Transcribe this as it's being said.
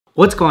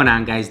What's going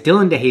on, guys?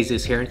 Dillon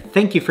DeJesus here.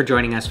 Thank you for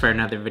joining us for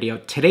another video.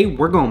 Today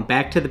we're going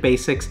back to the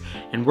basics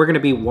and we're going to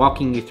be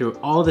walking you through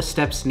all the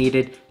steps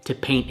needed to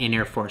paint an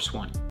Air Force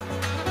One.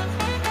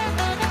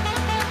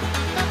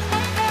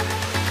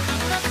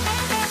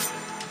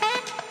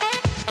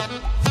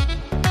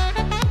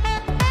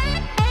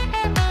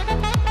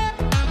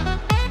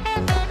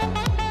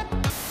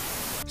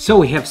 So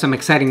we have some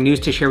exciting news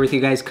to share with you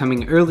guys.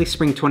 Coming early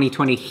spring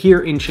 2020 here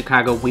in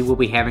Chicago, we will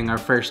be having our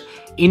first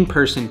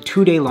in-person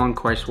 2-day long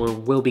course where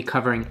we'll be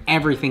covering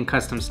everything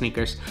custom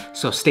sneakers.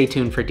 So stay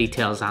tuned for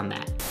details on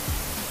that.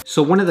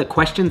 So one of the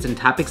questions and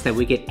topics that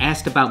we get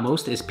asked about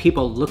most is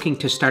people looking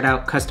to start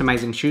out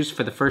customizing shoes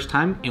for the first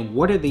time, and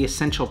what are the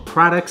essential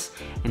products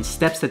and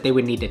steps that they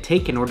would need to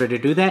take in order to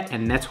do that,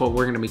 and that's what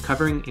we're going to be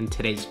covering in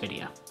today's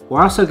video.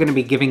 We're also going to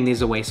be giving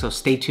these away, so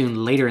stay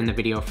tuned later in the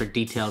video for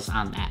details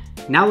on that.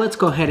 Now let's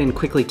go ahead and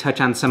quickly touch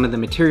on some of the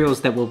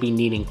materials that we'll be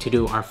needing to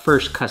do our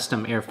first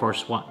custom Air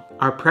Force One.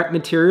 Our prep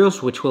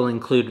materials, which will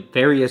include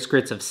various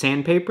grits of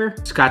sandpaper,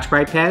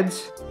 Scotch-Brite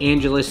Pads,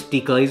 Angelus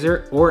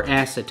deglazer or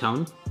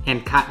acetone,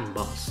 and cotton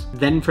balls.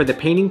 Then for the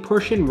painting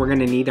portion, we're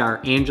gonna need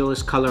our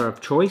Angelus color of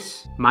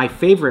choice, my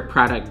favorite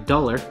product,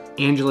 Duller,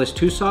 Angelus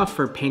 2 Soft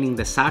for painting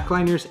the sock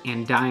liners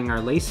and dyeing our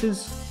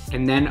laces,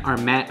 and then our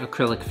matte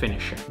acrylic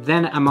finisher.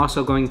 Then I'm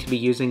also going to be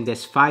using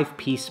this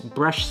 5-piece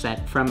brush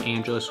set from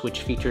Angelus,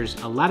 which features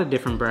a lot of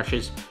different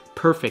brushes,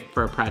 perfect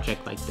for a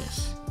project like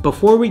this.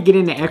 Before we get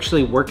into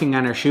actually working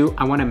on our shoe,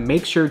 I want to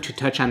make sure to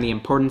touch on the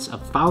importance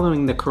of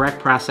following the correct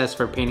process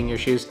for painting your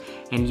shoes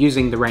and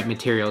using the right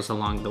materials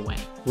along the way.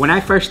 When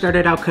I first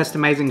started out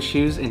customizing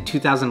shoes in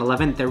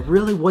 2011, there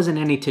really wasn't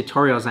any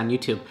tutorials on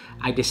YouTube.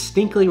 I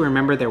distinctly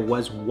remember there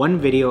was one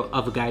video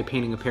of a guy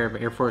painting a pair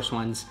of Air Force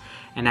Ones,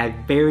 and I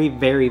very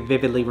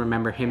vividly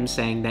remember him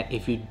saying that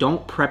if you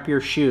don't prep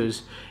your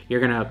shoes, you're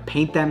gonna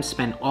paint them,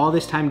 spend all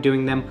this time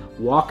doing them,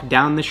 walk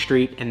down the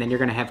street, and then you're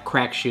gonna have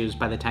cracked shoes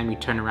by the time you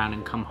turn around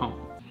and come home.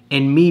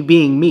 And me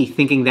being me,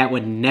 thinking that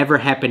would never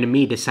happen to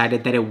me,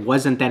 decided that it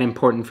wasn't that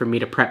important for me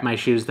to prep my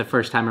shoes the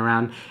first time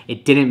around.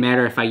 It didn't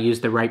matter if I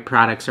used the right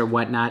products or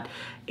whatnot.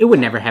 It would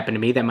never happen to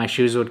me that my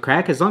shoes would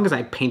crack. As long as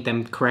I paint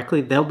them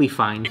correctly, they'll be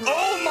fine.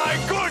 Oh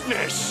my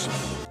goodness!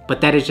 But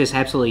that is just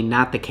absolutely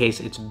not the case.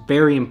 It's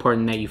very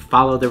important that you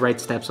follow the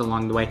right steps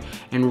along the way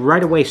and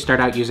right away start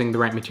out using the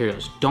right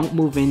materials. Don't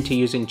move into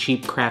using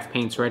cheap craft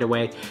paints right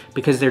away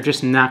because they're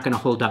just not gonna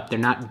hold up. They're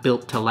not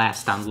built to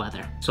last on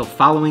leather. So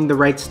following the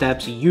right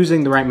steps,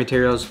 using the right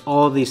materials,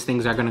 all of these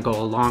things are gonna go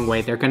a long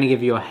way. They're gonna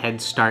give you a head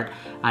start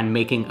on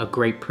making a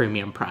great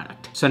premium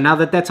product. So now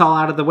that that's all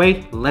out of the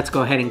way, let's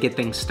go ahead and get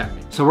things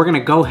started. So we're gonna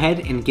go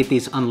ahead and get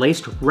these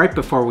unlaced right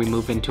before we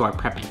move into our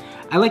prepping.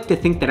 I like to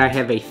think that I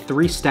have a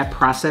 3-step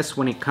process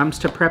when it comes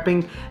to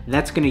prepping.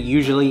 That's gonna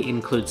usually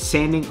include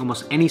sanding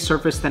almost any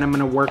surface that I'm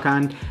gonna work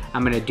on.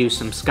 I'm gonna do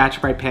some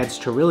Scotch-Brite Pads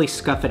to really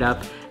scuff it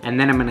up, and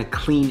then I'm gonna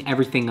clean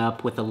everything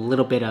up with a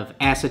little bit of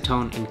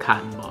acetone and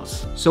cotton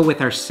balls. So with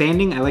our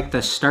sanding, I like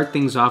to start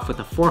things off with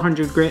a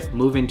 400 grit,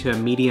 move into a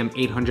medium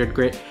 800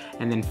 grit,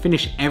 and then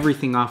finish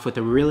everything off with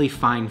a really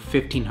fine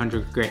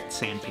 1500 grit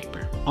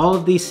sandpaper. All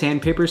of these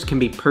sandpapers can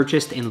be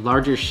purchased in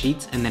larger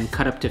sheets and then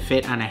cut up to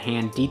fit on a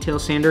hand detail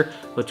sander,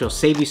 which will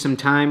save you some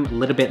time, a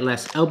little bit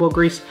less elbow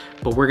grease,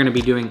 but we're gonna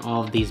be doing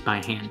all of these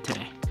by hand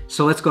today.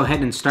 So let's go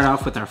ahead and start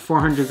off with our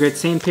 400 grit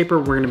sandpaper.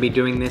 We're gonna be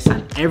doing this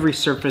on every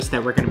surface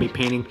that we're gonna be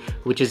painting,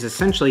 which is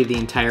essentially the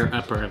entire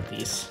upper of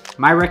these.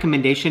 My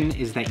recommendation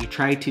is that you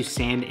try to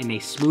sand in a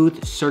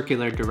smooth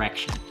circular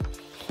direction.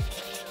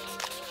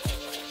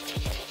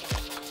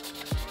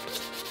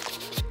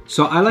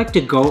 So I like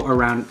to go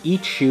around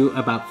each shoe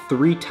about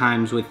 3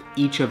 times with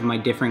each of my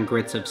different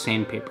grits of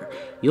sandpaper.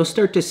 You'll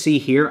start to see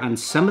here on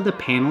some of the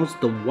panels,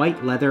 the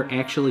white leather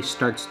actually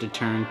starts to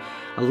turn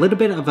a little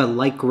bit of a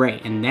light gray,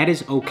 and that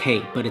is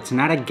okay, but it's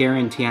not a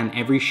guarantee on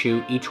every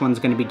shoe. Each one's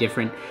gonna be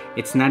different.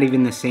 It's not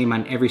even the same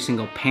on every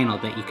single panel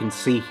that you can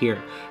see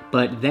here.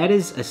 But that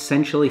is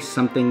essentially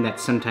something that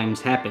sometimes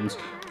happens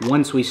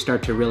once we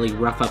start to really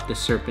rough up the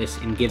surface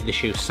and give the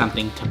shoe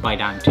something to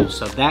bite onto.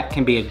 So that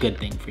can be a good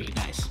thing for you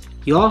guys.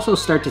 You'll also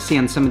start to see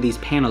on some of these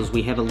panels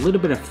we have a little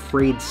bit of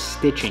frayed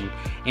stitching,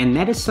 and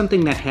that is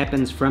something that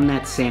happens from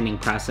that sanding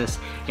process,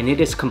 and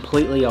it is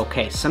completely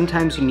okay.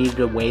 Sometimes you need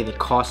to weigh the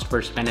cost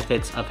versus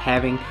benefits of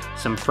having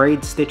some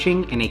frayed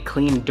stitching in a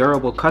clean,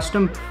 durable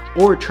custom,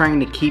 or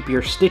trying to keep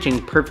your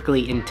stitching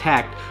perfectly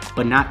intact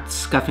but not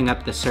scuffing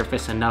up the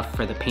surface enough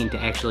for the paint to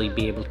actually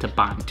be able to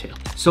bond to.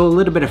 So a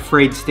little bit of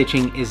frayed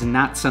stitching is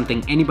not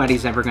something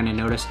anybody's ever gonna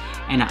notice,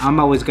 and I'm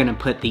always gonna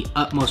put the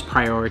utmost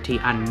priority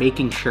on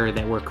making sure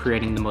that we're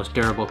creating the most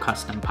durable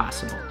custom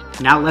possible.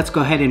 Now let's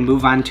go ahead and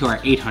move on to our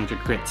 800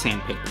 grit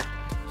sandpaper.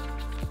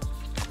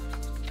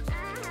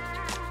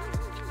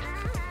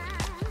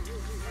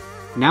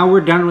 Now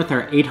we're done with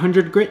our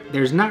 800 grit.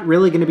 There's not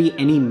really going to be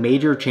any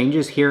major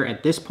changes here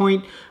at this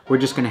point. We're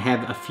just going to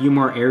have a few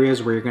more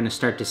areas where you're going to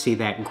start to see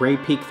that gray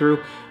peek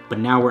through. but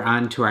now we're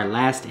on to our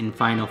last and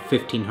final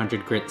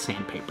 1500 grit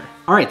sandpaper.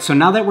 Alright, so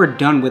now that we're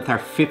done with our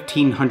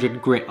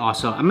 1500 grit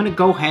also, I'm going to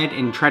go ahead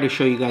and try to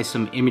show you guys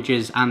some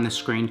images on the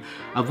screen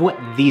of what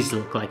these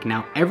look like.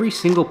 Now, every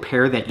single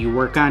pair that you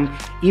work on,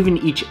 even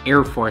each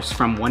Air Force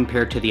from one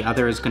pair to the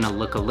other is going to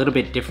look a little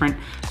bit different.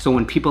 So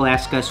when people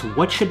ask us,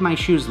 what should my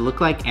shoes look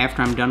like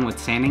after I'm done with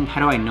sanding?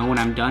 How do I know when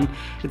I'm done?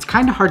 It's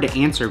kind of hard to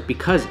answer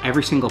because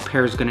every single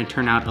pair is going to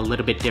turn out a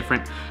little bit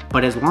different.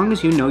 But as long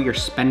as you know you're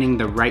spending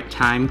the right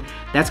time,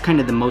 that's kind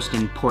of the most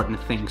important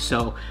thing.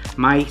 So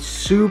my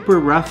super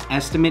rough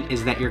estimate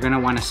is that you're going to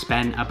want to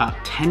spend about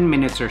 10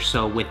 minutes or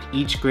so with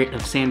each grit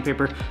of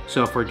sandpaper.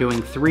 So if we're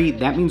doing 3,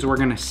 that means we're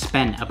going to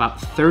spend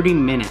about 30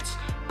 minutes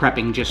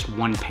prepping just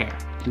one pair.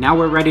 Now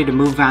we're ready to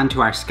move on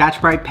to our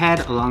Scotch-Brite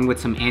pad along with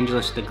some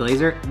Angelus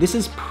deglazer. This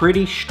is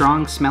pretty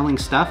strong smelling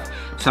stuff,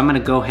 so I'm going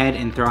to go ahead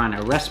and throw on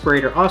a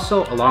respirator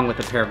also along with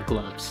a pair of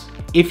gloves.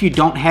 If you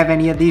don't have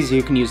any of these,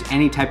 you can use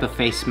any type of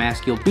face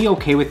mask. You'll be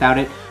okay without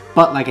it.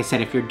 But like I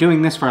said, if you're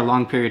doing this for a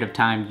long period of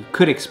time, you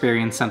could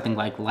experience something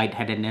like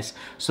lightheadedness.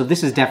 So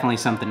this is definitely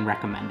something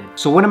recommended.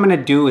 So what I'm gonna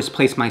do is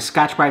place my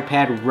Scotch-Brite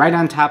pad right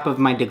on top of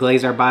my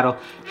deglazer bottle,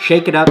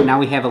 shake it up. Now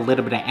we have a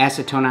little bit of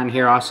acetone on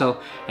here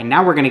also. And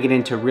now we're gonna get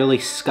into really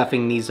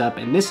scuffing these up.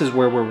 And this is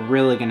where we're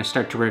really gonna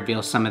start to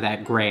reveal some of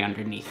that gray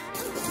underneath.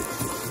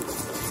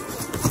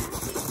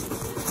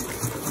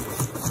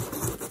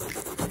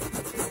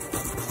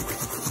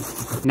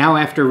 Now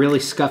after really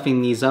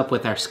scuffing these up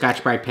with our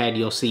Scotch-Brite pad,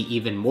 you'll see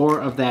even more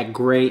of that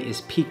gray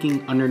is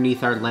peeking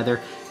underneath our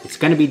leather. It's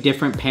going to be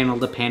different panel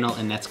to panel,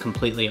 and that's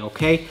completely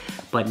okay.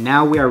 But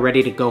now we are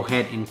ready to go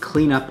ahead and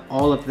clean up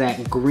all of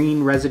that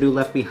green residue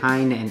left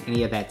behind and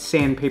any of that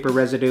sandpaper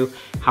residue.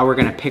 How we're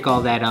going to pick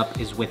all that up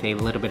is with a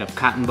little bit of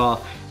cotton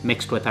ball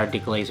mixed with our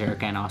deglazer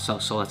again also.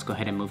 So let's go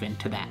ahead and move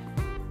into that.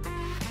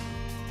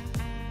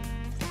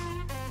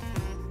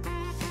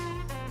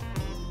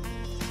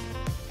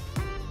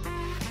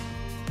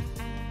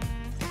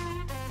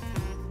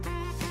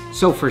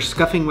 So for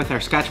scuffing with our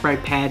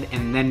Scotch-Brite pad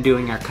and then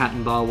doing our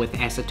cotton ball with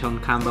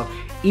acetone combo,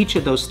 each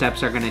of those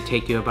steps are going to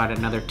take you about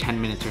another 10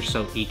 minutes or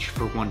so each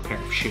for one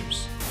pair of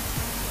shoes.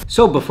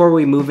 So before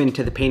we move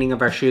into the painting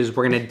of our shoes,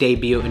 we're going to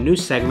debut a new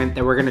segment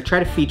that we're going to try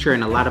to feature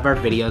in a lot of our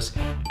videos,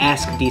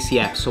 Ask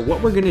DCF. So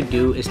what we're going to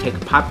do is take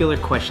a popular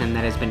question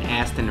that has been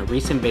asked in a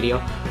recent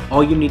video.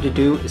 All you need to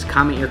do is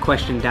comment your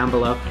question down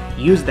below,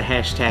 use the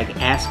hashtag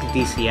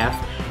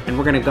AskDCF, and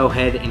we're going to go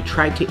ahead and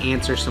try to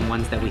answer some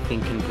ones that we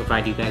think can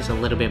provide you guys a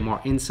little bit more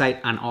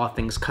insight on all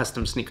things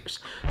custom sneakers.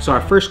 So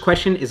our first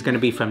question is going to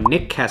be from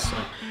Nick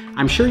Kessler.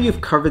 I'm sure you've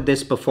covered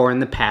this before in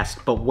the past,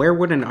 but where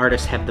would an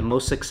artist have the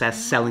most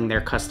success selling their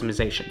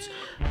customizations?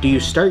 Do you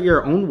start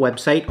your own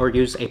website or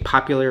use a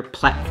popular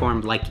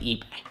platform like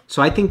eBay?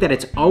 So I think that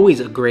it's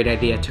always a great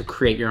idea to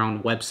create your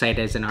own website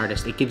as an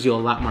artist. It gives you a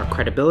lot more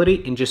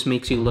credibility and just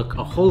makes you look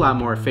a whole lot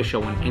more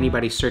official when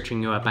anybody's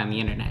searching you up on the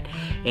internet.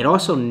 It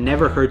also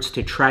never hurts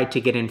to try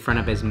to get in front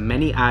of as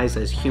many eyes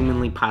as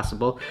humanly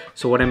possible.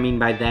 So what I mean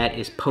by that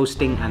is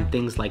posting on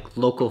things like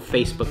local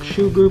Facebook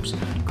shoe groups,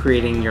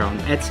 creating your own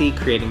Etsy,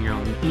 creating your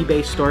own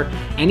eBay store.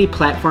 Any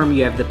platform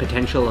you have the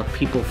potential of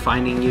people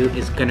finding you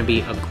is going to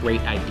be a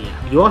great idea.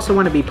 You also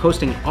want to be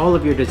posting all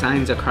of your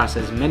designs across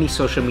as many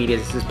social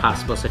medias as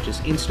possible, such as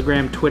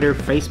Instagram, Twitter,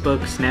 Facebook,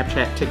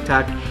 Snapchat,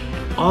 TikTok.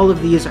 All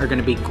of these are going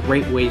to be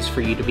great ways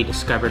for you to be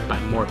discovered by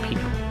more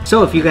people.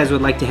 So if you guys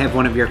would like to have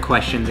one of your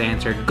questions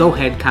answered, go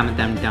ahead, comment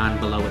them down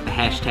below with the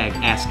hashtag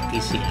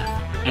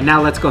AskDCF. And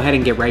now let's go ahead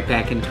and get right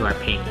back into our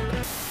painting.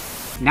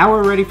 Now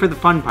we're ready for the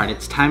fun part.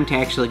 It's time to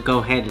actually go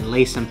ahead and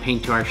lay some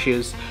paint to our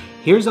shoes.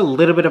 Here's a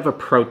little bit of a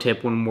pro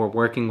tip when we're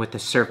working with a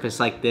surface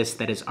like this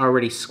that is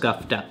already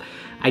scuffed up.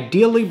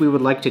 Ideally, we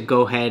would like to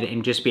go ahead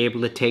and just be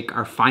able to take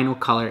our final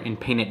color and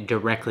paint it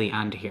directly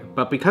onto here.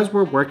 But because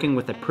we're working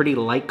with a pretty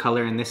light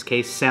color, in this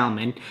case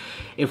salmon,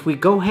 if we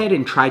go ahead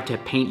and try to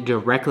paint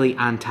directly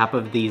on top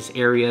of these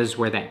areas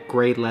where that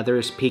gray leather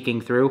is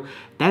peeking through,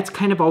 that's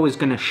kind of always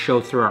going to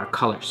show through our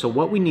color. So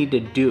what we need to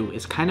do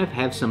is kind of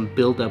have some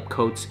build-up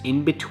coats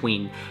in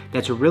between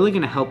that's really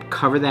going to help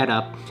cover that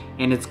up,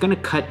 and it's going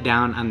to cut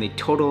down on the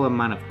total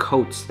amount of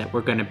coats that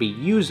we're going to be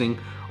using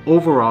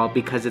overall,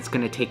 because it's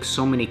going to take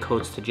so many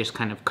coats to just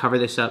kind of cover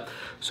this up.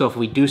 So if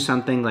we do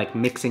something like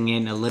mixing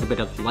in a little bit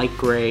of light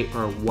gray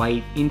or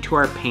white into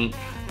our paint,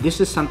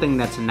 this is something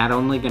that's not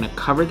only going to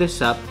cover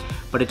this up,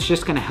 but it's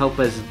just going to help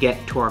us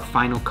get to our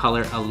final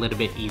color a little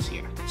bit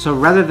easier. So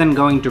rather than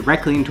going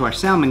directly into our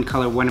salmon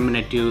color, what I'm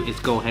going to do is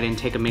go ahead and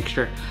take a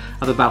mixture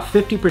of about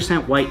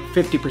 50% white,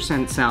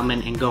 50%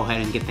 salmon, and go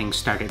ahead and get things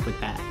started with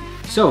that.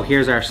 So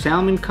here's our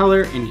salmon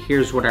color, and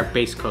here's what our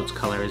base coat's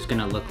color is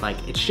gonna look like.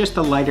 It's just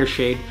a lighter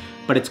shade,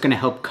 but it's gonna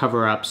help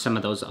cover up some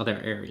of those other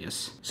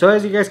areas. So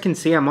as you guys can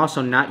see, I'm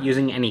also not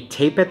using any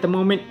tape at the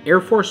moment. Air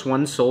Force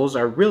 1 soles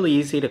are really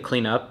easy to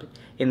clean up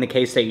in the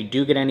case that you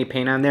do get any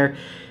paint on there.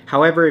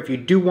 However, if you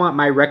do want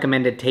my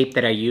recommended tape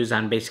that I use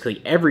on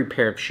basically every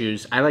pair of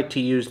shoes, I like to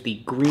use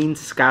the green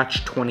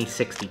Scotch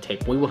 2060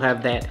 tape. We will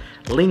have that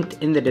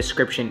linked in the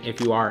description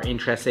if you are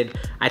interested.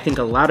 I think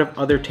a lot of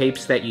other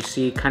tapes that you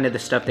see, kind of the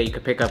stuff that you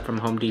could pick up from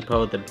Home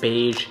Depot, the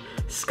beige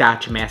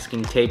Scotch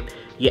masking tape,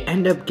 you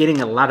end up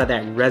getting a lot of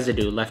that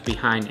residue left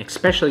behind,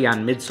 especially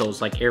on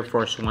midsoles like Air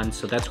Force One.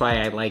 So that's why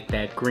I like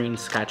that green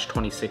Scotch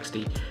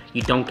 2060.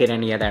 You don't get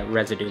any of that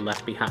residue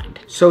left behind.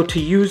 So to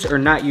use or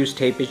not use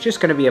tape is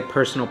just going to be a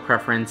personal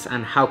preference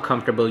on how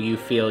comfortable you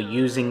feel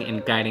using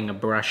and guiding a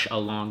brush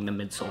along the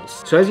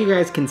midsoles. So as you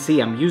guys can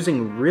see, I'm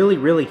using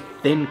really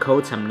thin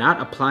coats. I'm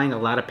not applying a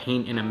lot of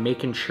paint, and I'm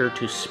making sure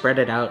to spread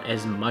it out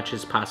as much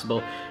as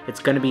possible. It's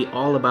going to be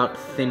all about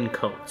thin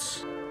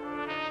coats.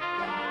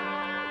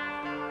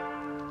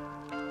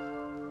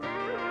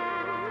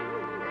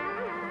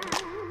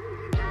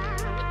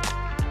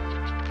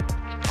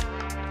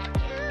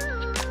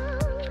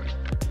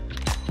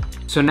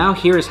 So now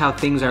here's how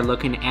things are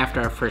looking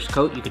after our first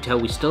coat. You can tell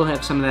we still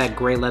have some of that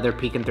gray leather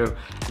peeking through.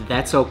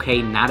 That's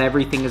okay, not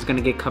everything is gonna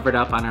get covered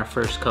up on our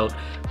first coat,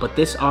 but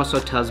this also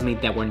tells me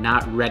that we're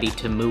not ready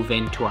to move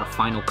into our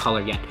final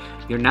color yet.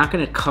 You're not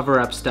gonna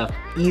cover up stuff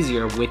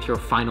easier with your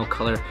final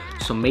color,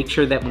 so make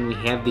sure that when we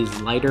have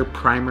these lighter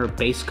primer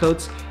base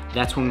coats,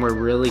 that's when we're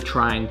really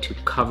trying to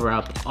cover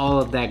up all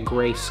of that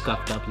gray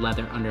scuffed up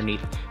leather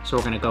underneath. So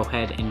we're gonna go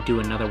ahead and do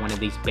another one of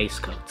these base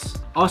coats.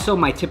 Also,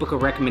 my typical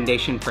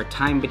recommendation for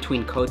time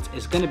between coats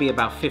is gonna be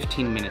about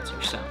 15 minutes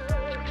or so.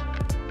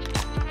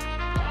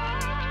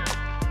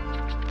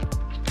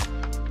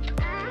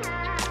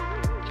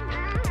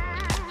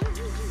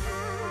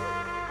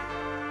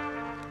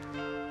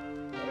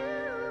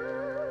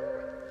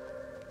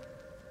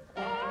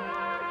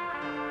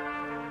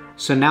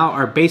 So now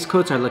our base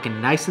coats are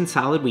looking nice and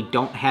solid. We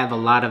don't have a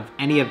lot of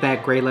any of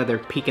that gray leather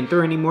peeking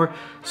through anymore.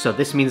 So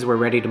this means we're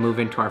ready to move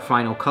into our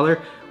final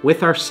color.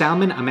 With our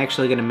salmon, I'm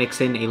actually gonna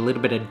mix in a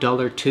little bit of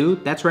duller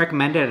 2. That's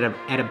recommended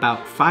at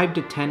about 5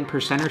 to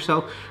 10% or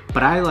so,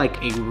 but I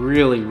like a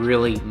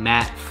really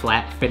matte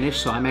flat finish.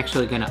 So I'm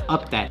actually gonna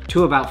up that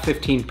to about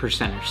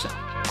 15% or so.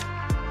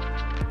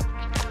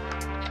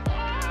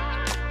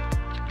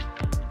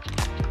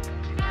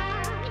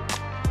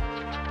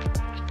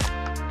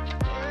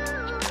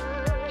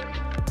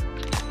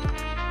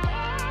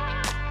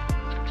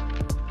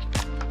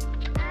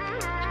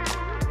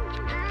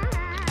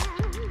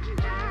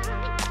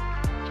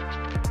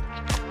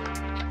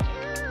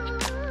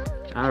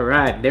 All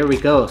right, there we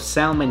go.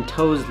 Salmon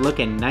toes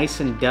looking nice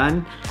and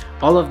done.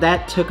 All of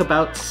that took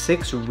about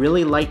 6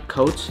 really light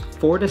coats.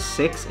 4 to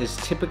 6 is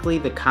typically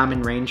the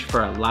common range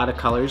for a lot of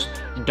colors.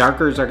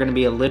 Darkers are gonna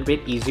be a little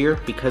bit easier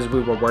because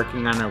we were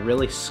working on a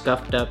really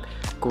scuffed up,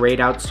 grayed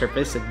out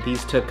surface, and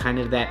these took kind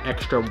of that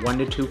extra 1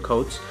 to 2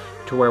 coats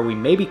to where we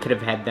maybe could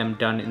have had them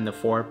done in the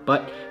 4,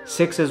 but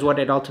 6 is what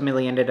it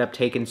ultimately ended up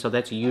taking, so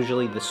that's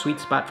usually the sweet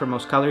spot for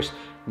most colors.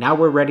 Now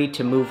we're ready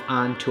to move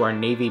on to our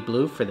navy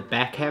blue for the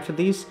back half of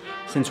these.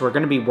 Since we're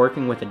going to be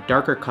working with a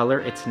darker color,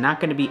 it's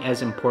not going to be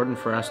as important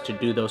for us to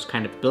do those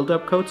kind of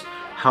build-up coats.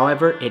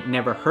 However, it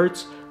never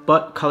hurts,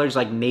 but colors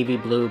like navy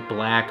blue,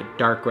 black,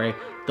 dark gray,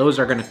 those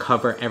are going to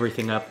cover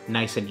everything up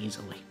nice and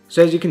easily.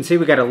 So as you can see,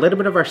 we got a little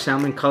bit of our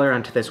salmon color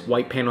onto this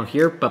white panel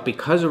here, but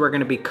because we're going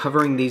to be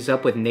covering these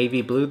up with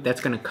navy blue, that's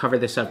going to cover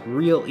this up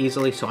real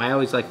easily. So I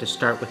always like to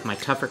start with my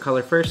tougher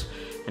color first,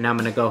 and I'm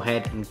going to go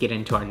ahead and get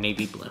into our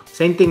navy blue.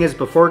 Same thing as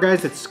before,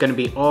 guys. It's going to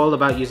be all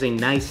about using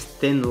nice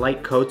thin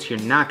light coats. You're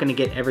not going to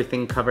get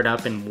everything covered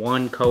up in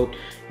one coat.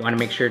 You want to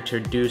make sure to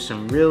do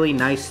some really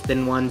nice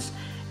thin ones,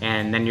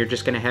 and then you're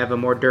just going to have a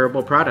more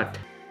durable product.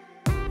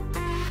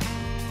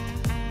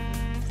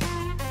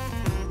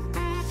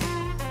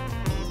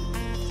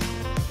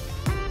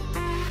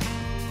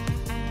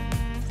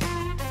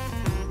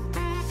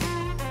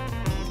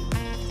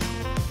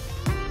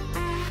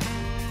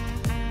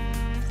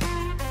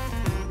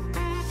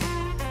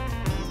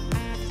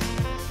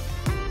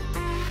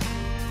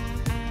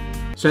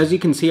 So as you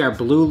can see, our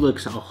blue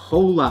looks a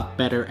whole lot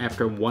better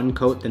after one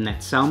coat than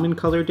that salmon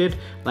color did.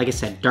 Like I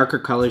said, darker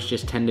colors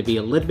just tend to be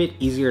a little bit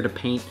easier to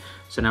paint.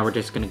 So now we're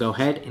just gonna go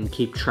ahead and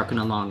keep trucking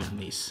along on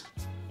these.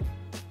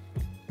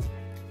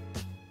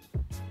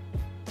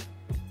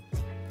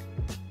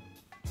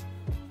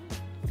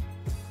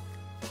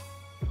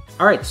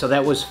 All right, so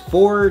that was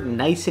 4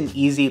 nice and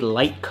easy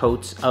light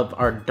coats of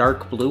our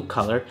dark blue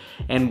color.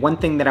 And one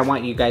thing that I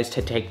want you guys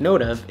to take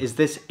note of is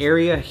this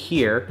area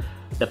here,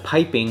 the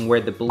piping where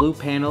the blue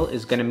panel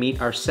is gonna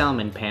meet our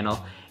salmon panel,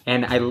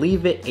 and I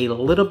leave it a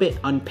little bit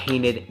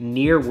unpainted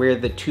near where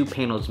the 2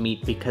 panels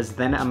meet, because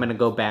then I'm gonna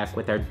go back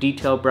with our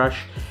detail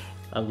brush,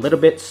 a little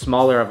bit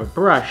smaller of a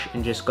brush,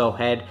 and just go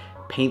ahead,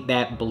 paint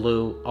that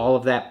blue, all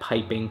of that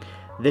piping.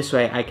 This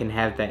way I can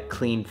have that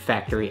clean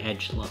factory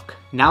edge look.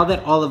 Now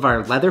that all of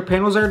our leather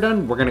panels are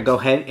done, we're gonna go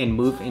ahead and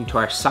move into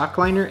our sock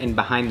liner and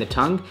behind the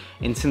tongue.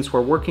 And since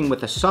we're working with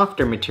the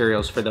softer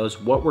materials for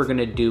those, what we're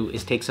gonna do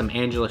is take some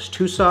Angelus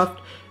 2 Soft,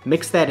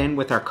 Mix that in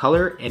with our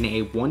color in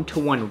a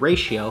 1-to-1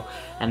 ratio,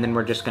 and then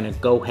we're just gonna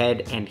go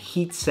ahead and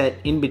heat set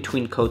in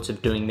between coats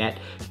of doing that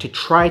to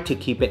try to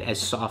keep it as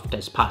soft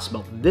as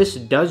possible. This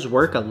does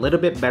work a little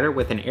bit better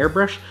with an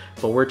airbrush,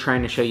 but we're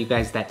trying to show you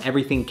guys that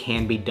everything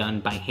can be done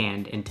by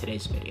hand in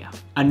today's video.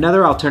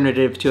 Another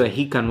alternative to a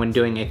heat gun when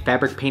doing a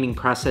fabric painting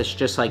process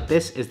just like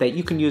this is that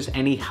you can use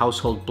any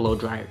household blow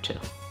dryer too.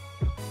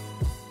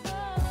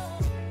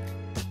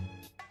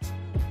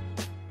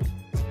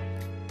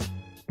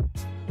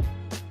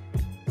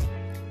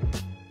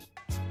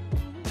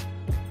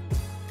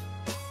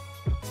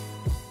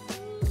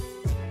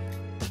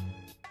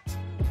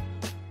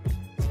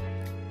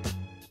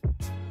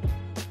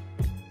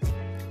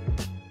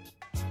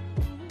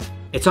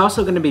 It's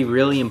also going to be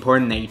really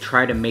important that you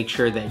try to make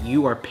sure that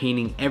you are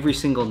painting every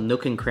single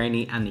nook and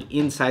cranny on the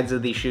insides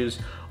of these shoes.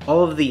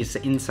 All of these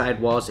inside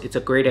walls, it's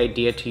a great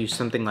idea to use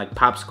something like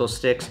popsicle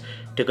sticks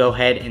to go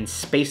ahead and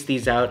space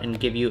these out and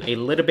give you a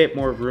little bit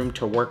more room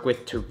to work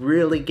with to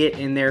really get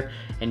in there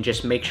and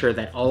just make sure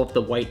that all of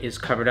the white is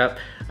covered up.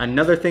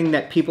 Another thing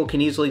that people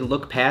can easily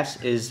look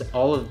past is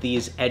all of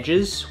these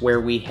edges where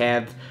we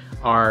have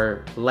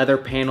our leather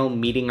panel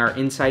meeting our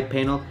inside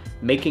panel,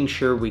 making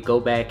sure we go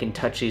back and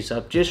touch these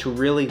up, just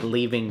really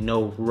leaving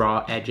no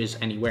raw edges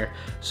anywhere.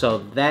 So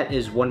that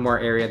is one more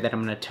area that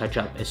I'm gonna touch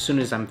up as soon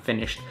as I'm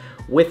finished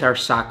with our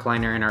sock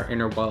liner and our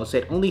inner walls.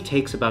 It only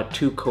takes about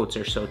 2 coats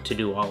or so to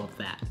do all of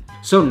that.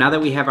 So now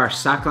that we have our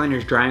sock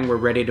liners drying, we're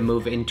ready to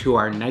move into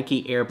our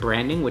Nike Air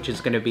branding, which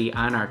is gonna be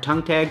on our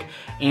tongue tag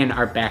and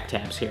our back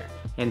tabs here.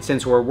 And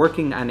since we're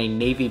working on a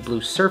navy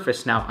blue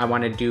surface now, I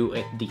wanna do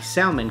the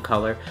salmon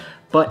color,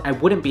 but I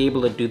wouldn't be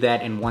able to do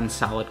that in one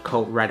solid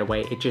coat right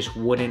away. It just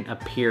wouldn't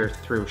appear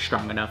through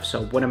strong enough.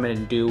 So what I'm gonna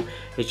do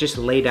is just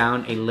lay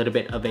down a little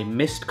bit of a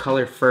mist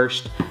color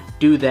first,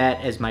 do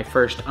that as my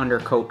first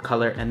undercoat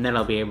color, and then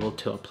I'll be able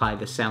to apply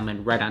the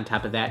salmon right on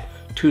top of that.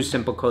 2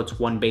 simple coats,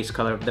 1 base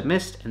color of the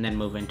mist, and then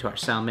move into our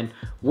salmon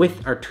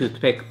with our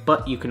toothpick,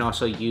 but you can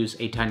also use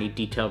a tiny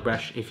detail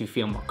brush if you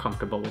feel more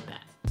comfortable with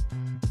that.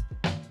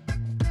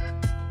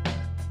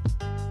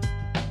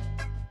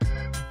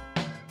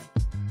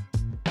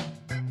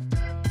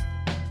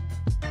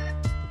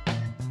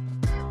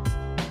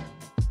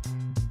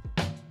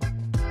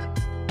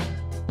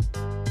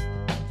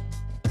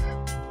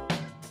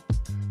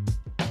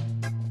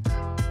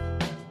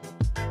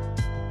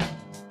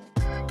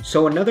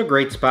 So another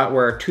great spot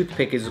where our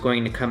toothpick is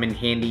going to come in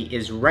handy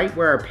is right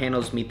where our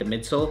panels meet the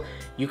midsole.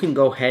 You can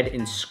go ahead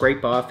and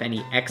scrape off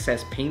any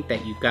excess paint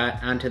that you've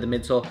got onto the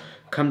midsole.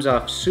 Comes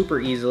off super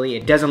easily.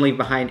 It doesn't leave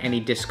behind any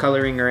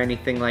discoloring or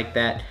anything like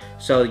that.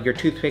 So your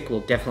toothpick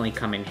will definitely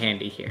come in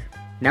handy here.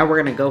 Now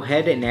we're gonna go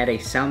ahead and add a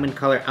salmon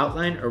color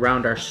outline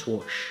around our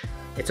swoosh.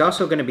 It's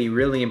also going to be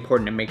really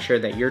important to make sure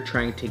that you're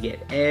trying to get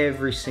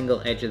every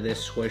single edge of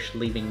this swoosh,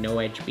 leaving no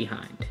edge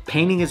behind.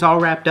 Painting is all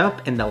wrapped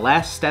up, and the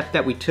last step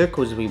that we took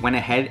was we went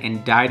ahead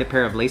and dyed a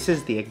pair of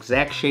laces the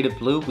exact shade of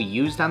blue we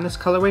used on this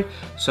colorway.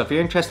 So if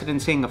you're interested in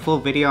seeing a full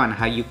video on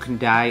how you can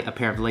dye a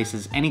pair of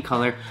laces any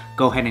color,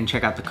 go ahead and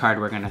check out the card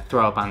we're going to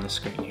throw up on the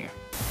screen here.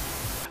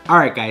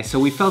 Alright guys, so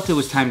we felt it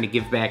was time to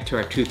give back to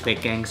our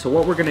toothpick gang, so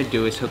what we're going to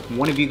do is hook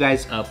one of you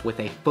guys up with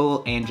a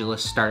full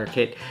Angelus starter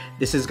kit.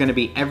 This is going to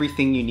be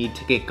everything you need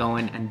to get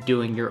going and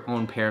doing your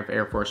own pair of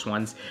Air Force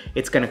Ones.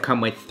 It's going to come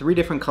with 3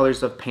 different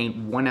colors of paint,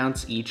 1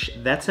 ounce each.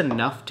 That's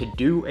enough to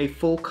do a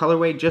full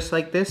colorway just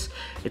like this.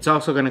 It's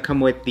also going to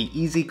come with the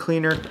Easy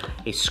Cleaner,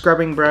 a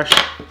scrubbing brush,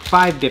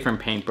 5 different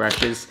paint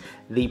brushes,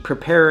 the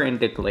preparer and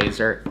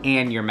deglazer,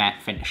 and your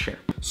matte finisher.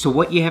 So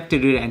what you have to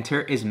do to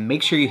enter is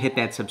make sure you hit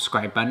that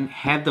subscribe button,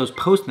 have those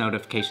post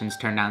notifications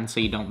turned on so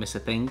you don't miss a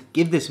thing,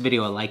 give this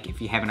video a like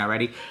if you haven't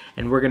already,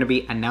 and we're gonna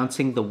be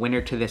announcing the winner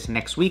to this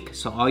next week,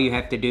 so all you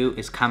have to do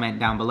is comment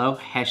down below,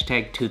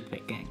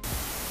 #toothpickgang.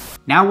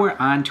 Now we're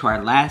on to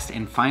our last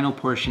and final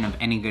portion of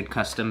Any Good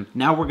Custom.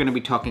 Now we're gonna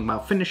be talking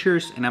about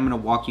finishers, and I'm gonna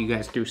walk you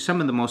guys through some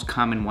of the most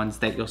common ones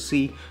that you'll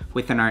see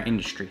within our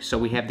industry. So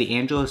we have the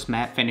Angelus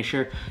Matte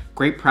Finisher.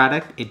 Great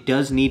product. It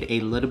does need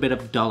a little bit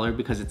of duller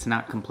because it's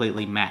not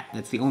completely matte.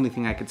 That's the only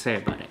thing I could say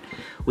about it.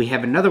 We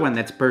have another one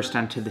that's burst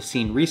onto the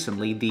scene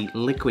recently, the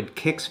Liquid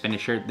Kicks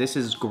Finisher. This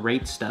is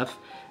great stuff.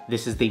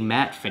 This is the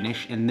matte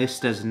finish, and this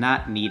does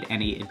not need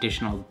any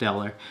additional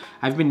duller.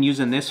 I've been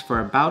using this for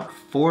about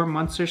 4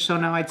 months or so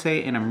now, I'd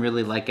say, and I'm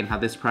really liking how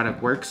this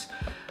product works.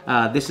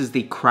 This is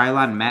the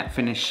Krylon Matte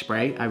Finish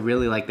Spray. I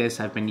really like this.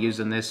 I've been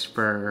using this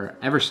for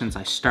ever since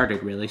I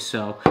started, really.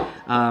 So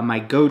my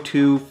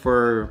go-to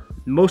for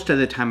most of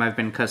the time I've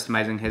been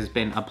customizing has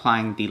been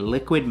applying the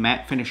liquid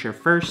matte finisher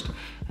first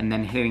and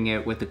then hitting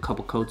it with a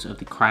couple coats of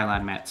the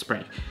Krylon Matte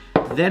Spray.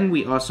 Then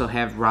we also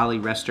have Raleigh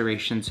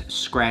Restoration's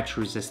Scratch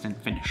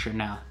Resistant Finisher.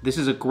 Now, this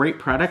is a great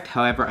product.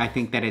 However, I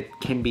think that it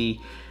can be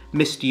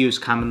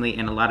misused commonly,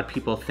 and a lot of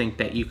people think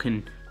that you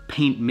can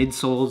paint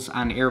midsoles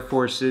on Air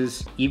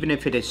Forces. Even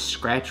if it is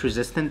scratch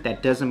resistant,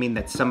 that doesn't mean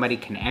that somebody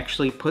can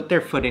actually put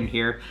their foot in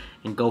here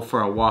and go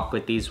for a walk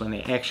with these when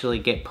they actually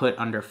get put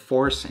under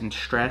force and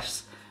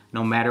stress.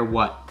 No matter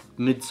what,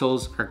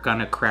 midsoles are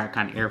gonna crack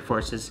on Air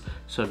Forces,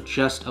 so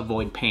just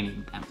avoid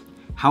painting them.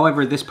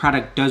 However, this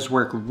product does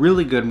work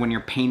really good when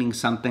you're painting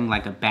something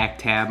like a back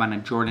tab on a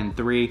Jordan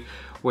 3,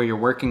 where you're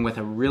working with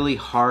a really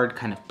hard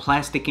kind of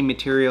plasticky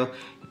material.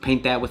 You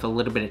paint that with a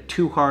little bit of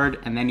too hard,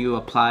 and then you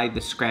apply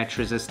the scratch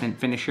resistant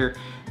finisher.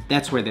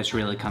 That's where this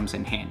really comes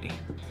in handy.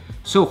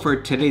 So for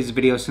today's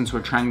video, since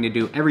we're trying to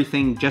do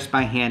everything just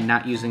by hand,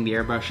 not using the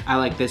airbrush, I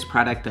like this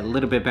product a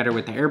little bit better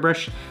with the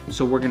airbrush,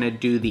 so we're gonna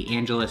do the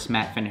Angelus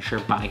matte finisher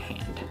by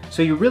hand.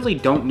 So you really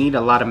don't need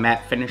a lot of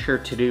matte finisher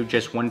to do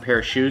just one pair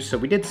of shoes, so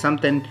we did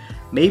something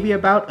maybe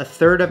about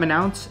 1/3 of an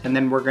ounce, and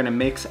then we're gonna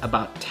mix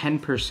about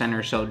 10%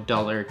 or so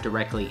duller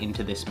directly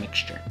into this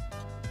mixture.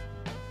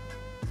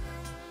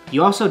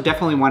 You also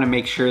definitely want to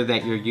make sure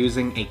that you're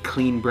using a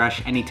clean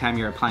brush anytime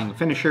you're applying a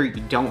finisher.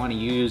 You don't want to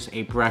use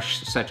a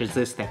brush such as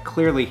this that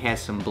clearly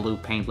has some blue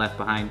paint left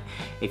behind.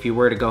 If you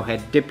were to go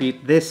ahead, dip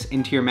this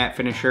into your matte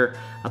finisher,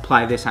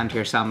 apply this onto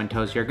your salmon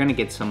toes, you're going to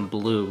get some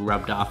blue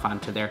rubbed off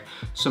onto there.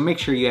 So make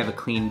sure you have a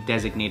clean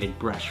designated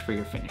brush for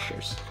your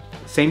finishers.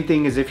 Same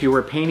thing as if you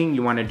were painting,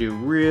 you want to do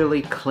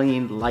really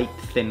clean, light,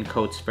 thin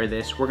coats for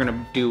this. We're going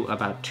to do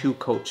about 2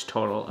 coats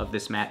total of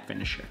this matte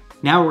finisher.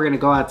 Now we're going to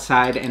go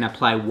outside and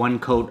apply 1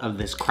 coat of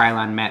this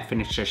Krylon matte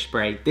finisher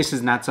spray. This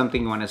is not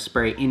something you want to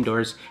spray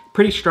indoors.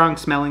 Pretty strong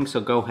smelling,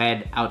 so go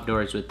ahead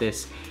outdoors with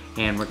this,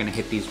 and we're going to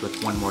hit these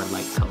with 1 more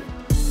light coat.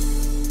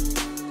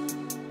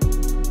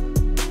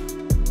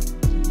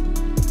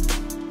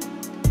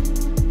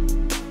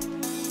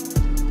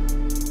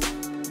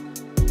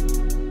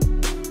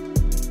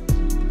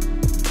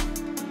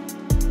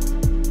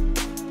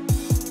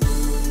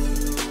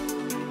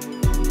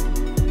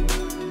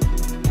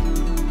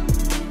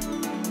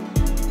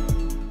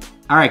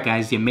 Alright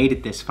guys, you made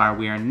it this far.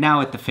 We are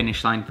now at the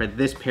finish line for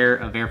this pair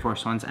of Air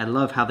Force Ones. I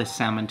love how this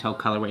salmon toe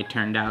colorway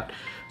turned out.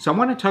 So I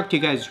want to talk to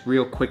you guys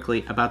real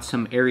quickly about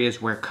some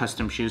areas where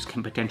custom shoes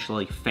can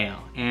potentially fail.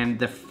 And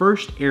the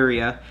first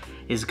area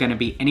is going to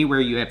be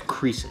anywhere you have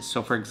creases.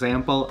 So for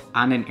example,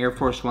 on an Air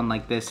Force One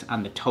like this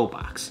on the toe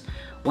box.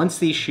 Once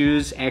these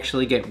shoes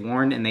actually get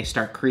worn and they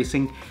start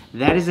creasing,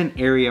 that is an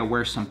area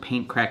where some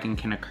paint cracking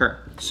can occur.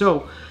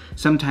 So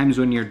sometimes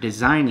when you're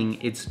designing,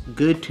 it's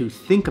good to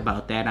think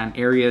about that on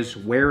areas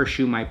where a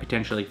shoe might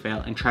potentially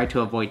fail and try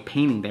to avoid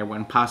painting there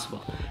when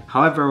possible.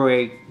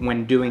 However,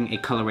 when doing a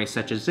colorway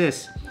such as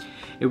this,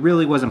 it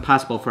really wasn't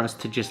possible for us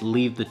to just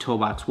leave the toe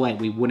box wet.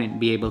 We wouldn't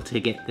be able to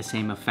get the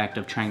same effect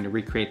of trying to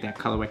recreate that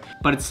colorway.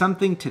 But it's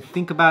something to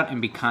think about and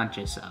be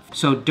conscious of.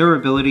 So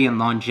durability and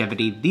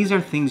longevity, these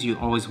are things you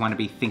always want to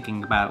be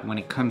thinking about when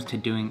it comes to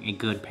doing a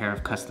good pair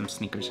of custom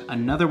sneakers.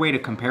 Another way to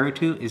compare it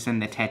to is in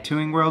the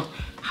tattooing world.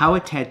 How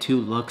a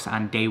tattoo looks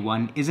on day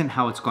 1 isn't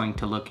how it's going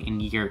to look in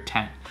year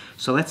 10.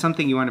 So that's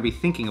something you want to be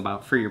thinking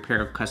about for your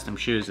pair of custom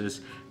shoes is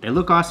they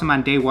look awesome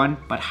on day 1,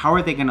 but how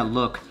are they going to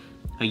look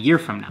a year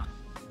from now?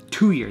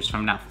 2 years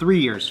from now, 3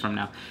 years from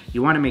now.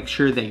 You want to make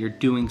sure that you're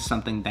doing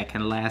something that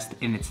can last,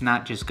 and it's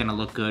not just going to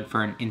look good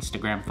for an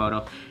Instagram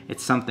photo.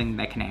 It's something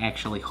that can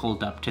actually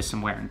hold up to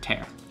some wear and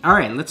tear. All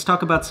right, let's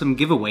talk about some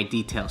giveaway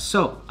details.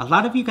 So a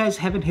lot of you guys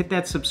haven't hit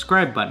that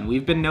subscribe button.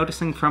 We've been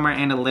noticing from our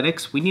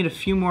analytics, we need a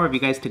few more of you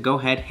guys to go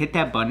ahead, hit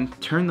that button,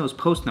 turn those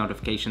post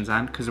notifications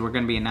on, because we're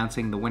going to be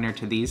announcing the winner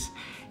to these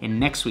in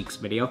next week's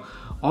video.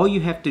 All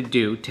you have to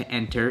do to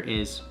enter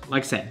is,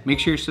 like I said, make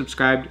sure you're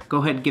subscribed. Go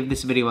ahead and give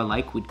this video a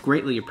like. We'd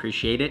greatly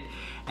appreciate it.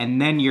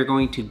 And then you're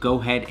going to go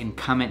ahead and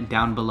comment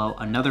down below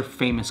another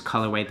famous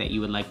colorway that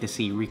you would like to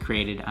see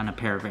recreated on a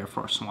pair of Air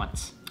Force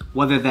Ones.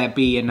 Whether that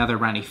be another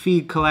Ronnie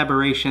Fieg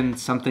collaboration,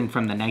 something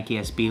from the Nike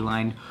SB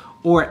line,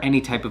 or any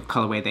type of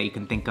colorway that you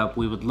can think of.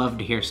 We would love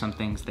to hear some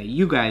things that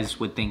you guys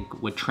would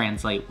think would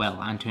translate well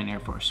onto an Air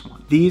Force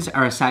One. These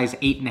are a size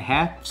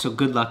 8.5, so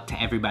good luck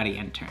to everybody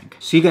entering.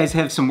 So you guys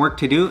have some work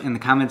to do in the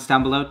comments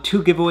down below.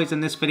 2 giveaways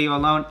in this video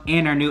alone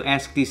and our new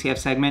Ask DCF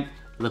segment.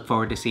 Look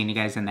forward to seeing you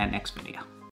guys in that next video.